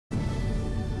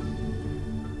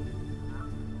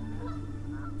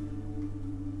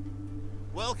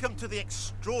Welcome to the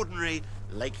extraordinary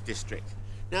Lake District.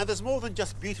 Now, there's more than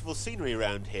just beautiful scenery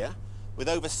around here. With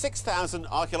over 6,000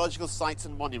 archaeological sites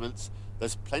and monuments,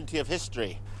 there's plenty of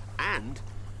history and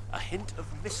a hint of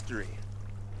mystery.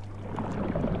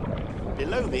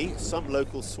 Below me, some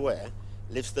locals swear,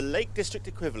 lives the Lake District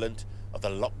equivalent of the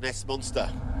Loch Ness Monster,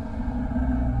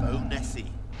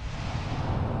 Bownessie.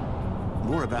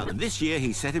 More about them. This year,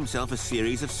 he set himself a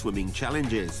series of swimming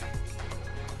challenges.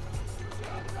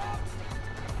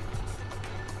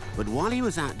 But while he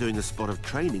was out doing a spot of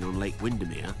training on Lake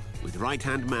Windermere with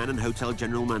right-hand man and hotel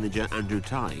general manager Andrew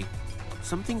Tighe,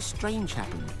 something strange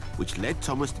happened, which led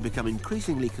Thomas to become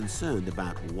increasingly concerned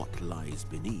about what lies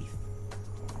beneath.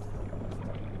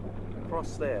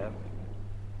 Across there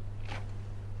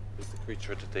is the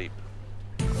creature of the deep.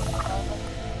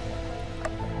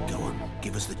 Go on,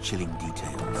 give us the chilling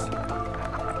details.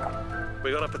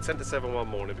 We got up at 10 to 7 one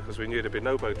morning because we knew there'd be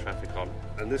no boat traffic on,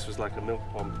 and this was like a milk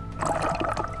pond.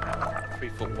 A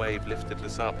 3-foot wave lifted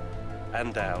us up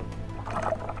and down.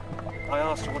 I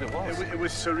asked her what it was. It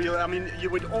was surreal. I mean, you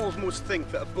would almost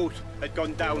think that a boat had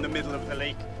gone down the middle of the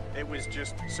lake. It was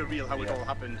just surreal how it all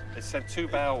happened. It sent 2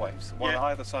 bow waves, one on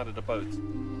either side of the boat.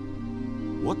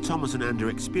 What Thomas and Andrew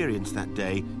experienced that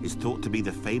day is thought to be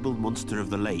the fabled monster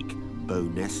of the lake,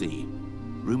 Bownessie.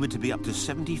 Rumoured to be up to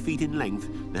 70 feet in length,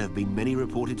 there have been many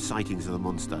reported sightings of the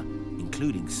monster,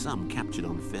 including some captured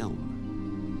on film.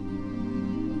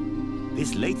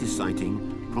 This latest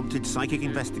sighting prompted psychic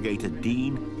investigator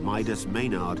Dean Midas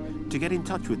Maynard to get in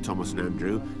touch with Thomas and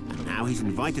Andrew, and now he's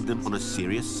invited them on a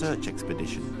serious search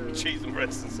expedition. Cheese and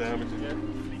breads and sandwiches.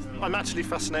 I'm actually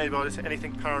fascinated by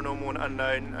anything paranormal and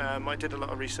unknown. I did a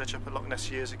lot of research up at Loch Ness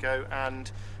years ago,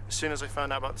 and as soon as I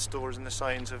found out about the stories and the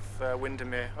sightings of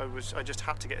Windermere, I just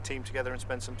had to get a team together and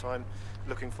spend some time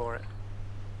looking for it.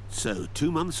 So,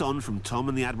 2 months on from Tom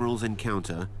and the Admiral's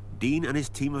encounter, Dean and his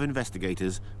team of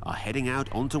investigators are heading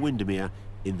out onto Windermere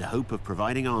in the hope of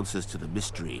providing answers to the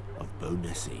mystery of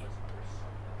Bownessie.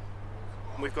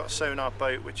 We've got a sonar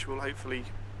boat which will hopefully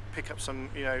pick up some,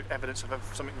 evidence of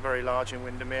something very large in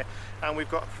Windermere, and we've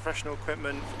got professional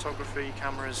equipment, photography,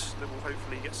 cameras that will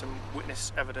hopefully get some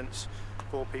witness evidence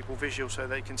for people, visual, so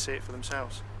they can see it for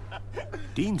themselves.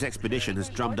 Dean's expedition has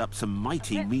drummed up some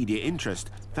mighty media interest,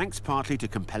 thanks partly to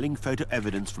compelling photo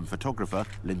evidence from photographer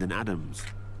Linden Adams.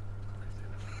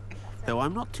 Though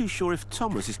I'm not too sure if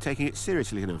Thomas is taking it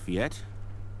seriously enough yet.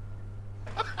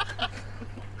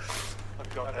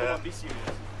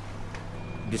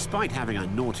 Despite having a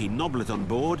naughty noblet on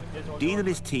board, Dean and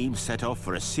his team set off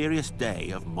for a serious day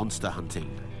of monster hunting.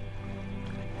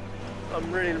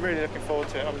 I'm really looking forward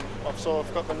to it. I've sort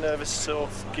of got the nervous, sort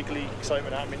of giggly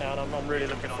excitement out of me now, and I'm really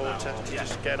looking forward to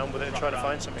just getting on with it and trying to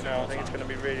find something now. I think it's going to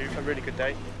be a really good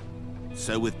day.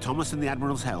 So with Thomas and the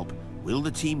Admiral's help, will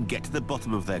the team get to the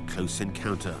bottom of their close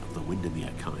encounter of the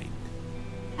Windermere kind?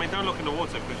 I mean, don't look in the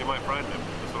water because you might frighten them.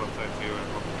 That's what I'm saying to you.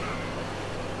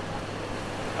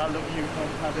 I love you,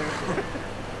 Heather.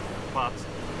 But,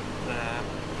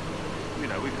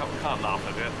 we can't laugh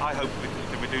at it. I hope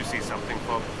we do see something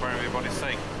for everybody's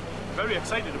sake. Very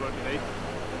excited about today.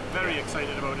 Very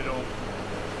excited about it all.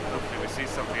 Hopefully we see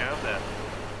something out there.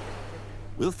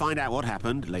 We'll find out what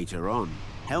happened later on.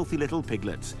 Healthy little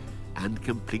piglets, and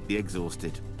completely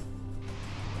exhausted.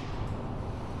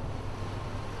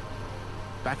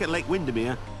 Back at Lake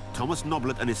Windermere, Thomas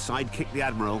Noblet and his sidekick, the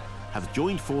Admiral, have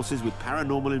joined forces with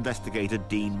paranormal investigator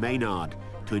Dean Maynard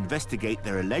to investigate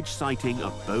their alleged sighting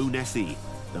of Bownessie,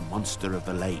 the monster of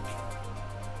the lake.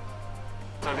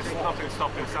 So this is nothing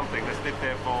stopping something that's lived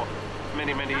there for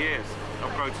many years, or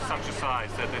grown to such a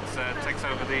size that it takes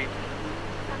over the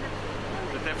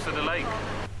depths of the lake.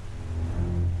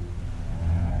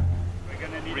 We're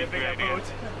going to need a bigger boat.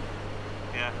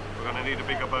 Yeah, we're going to need a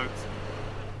bigger boat.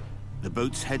 The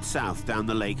boats head south down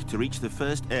the lake to reach the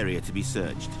first area to be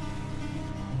searched.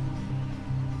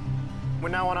 We're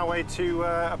now on our way to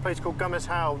a place called Gummers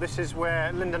How. This is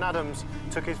where Linden Adams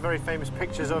took his very famous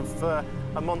pictures of a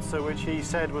monster which he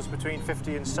said was between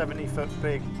 50 and 70 foot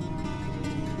big.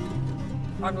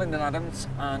 I'm Linden Adams,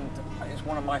 and it's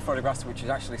one of my photographs which has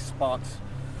actually sparked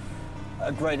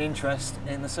a great interest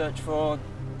in the search for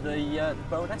the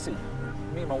Bownessie.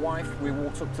 Me and my wife, we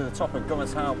walked up to the top of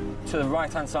Gummers How. To the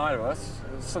right-hand side of us,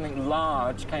 something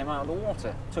large came out of the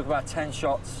water. Took about 10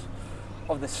 shots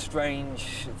of this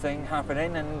strange thing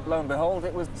happening, and lo and behold,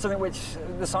 it was something which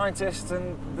the scientists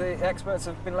and the experts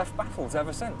have been left baffled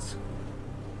ever since.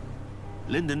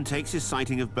 Linden takes his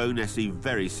sighting of Bownessie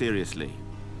very seriously.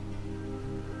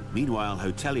 Meanwhile,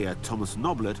 hotelier Thomas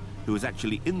Noblet, who was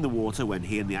actually in the water when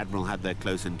he and the Admiral had their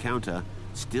close encounter,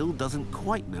 still doesn't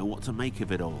quite know what to make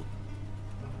of it all.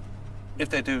 If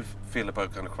they do feel a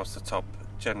boat going across the top,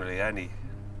 generally any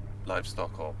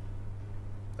livestock or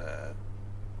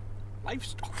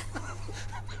livestock.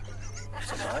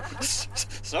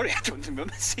 Sorry, I don't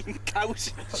remember seeing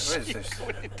cows. What is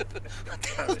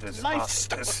this?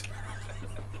 Livestock.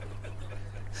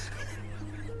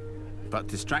 But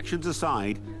distractions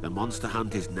aside, the monster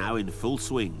hunt is now in full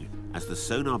swing as the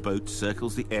sonar boat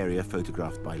circles the area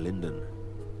photographed by Linden.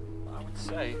 I would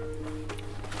say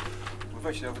we're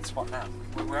virtually over the spot now.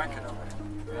 We're anchored over it.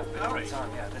 We have been all the time.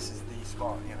 Yeah, this is the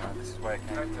spot. You know, this is where it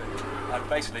came through. And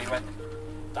basically, it went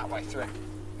that way through.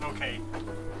 Okay.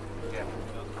 Yeah.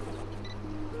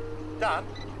 Dan,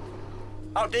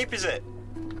 how deep is it?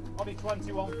 Only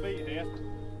 21 feet here.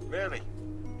 Really?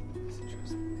 It's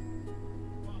interesting.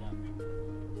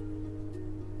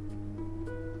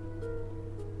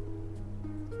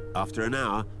 After an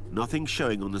hour, nothing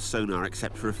showing on the sonar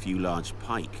except for a few large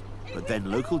pike. But then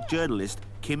local journalist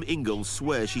Kim Ingalls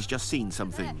swears she's just seen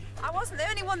something. I wasn't the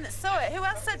only one that saw it. Who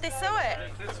else said they saw it?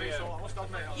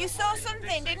 You saw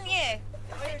something, didn't you?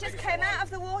 It just came out of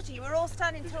the water. You were all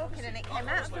standing talking and it came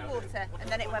out of the water and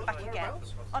then it went back again.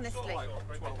 Honestly.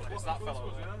 It's that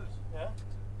fellow. Yeah?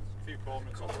 A few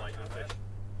cormorants on the lake and fish.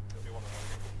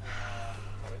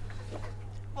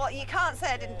 Well, you can't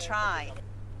say I didn't try.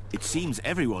 It seems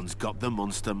everyone's got the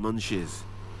monster munches.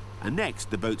 And next,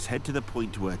 the boats head to the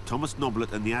point where Thomas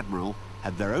Noblet and the Admiral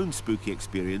had their own spooky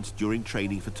experience during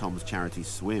training for Tom's charity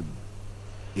swim.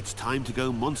 It's time to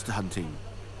go monster hunting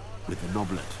with the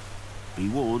Noblet. Be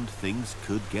warned, things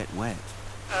could get wet.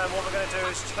 What we're going to do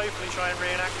is hopefully try and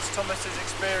reenact Thomas's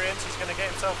experience. He's going to get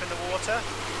himself in the water,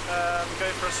 go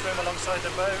for a swim alongside the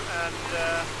boat, and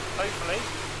hopefully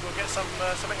we'll get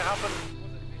something to happen.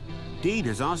 Dean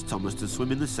has asked Thomas to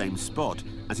swim in the same spot,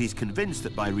 as he's convinced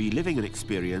that by reliving an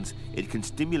experience, it can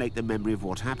stimulate the memory of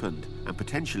what happened and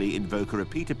potentially invoke a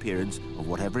repeat appearance of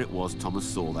whatever it was Thomas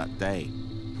saw that day.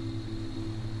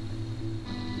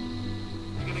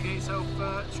 You're going to get yourself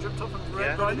stripped up and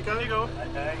ready to go? There you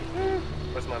go.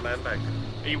 Where's my man bag?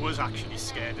 He was actually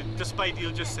scared, despite he'll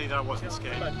just say that I wasn't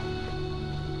scared.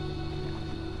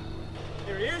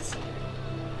 Here he is.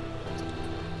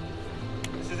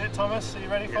 This is it, Thomas. Are you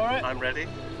ready for it? I'm ready.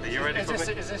 Are you ready for me?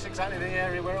 Is this exactly the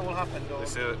area where it all happened? Or?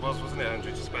 This it was, wasn't it,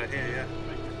 Andrew? Just about here, yeah.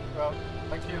 Well,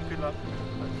 thank you and good luck.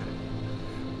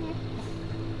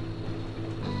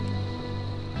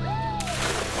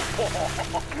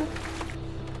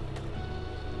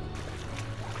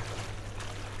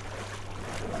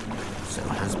 So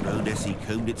has Bownessie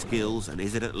combed its gills, and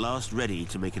is it at last ready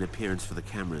to make an appearance for the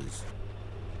cameras?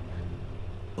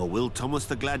 Or will Thomas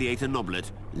the Gladiator Noblet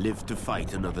live to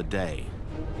fight another day?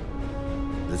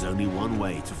 There's only one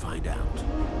way to find out.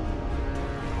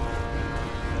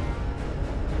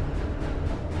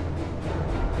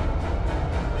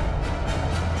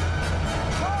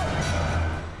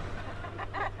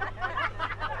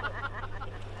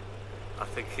 I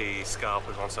think he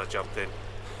scarpered once I jumped in.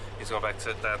 He's gone back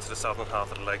down to the southern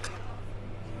half of the lake.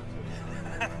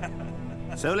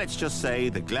 So let's just say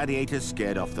the Gladiator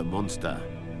scared off the monster.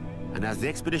 And as the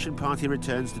expedition party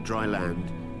returns to dry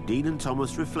land, Dean and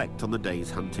Thomas reflect on the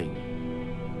day's hunting.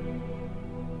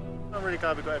 I'm really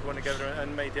glad we got everyone together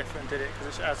and made the effort and did it,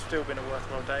 because it has still been a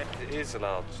worthwhile day. It is a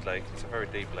large lake. It's a very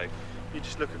deep lake. You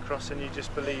just look across and you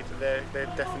just believe that there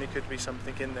definitely could be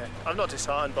something in there. I'm not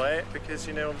disheartened by it because,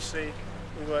 you know, obviously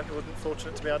it wasn't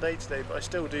fortunate to be our day today, but I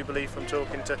still do believe from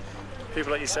talking to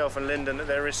people like yourself and Linden that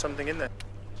there is something in there.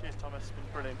 Cheers, Thomas. It's been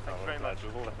brilliant. Thank you very much.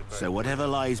 So whatever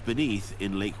lies beneath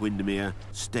in Lake Windermere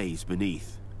stays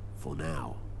beneath for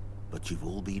now. But you've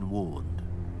all been warned.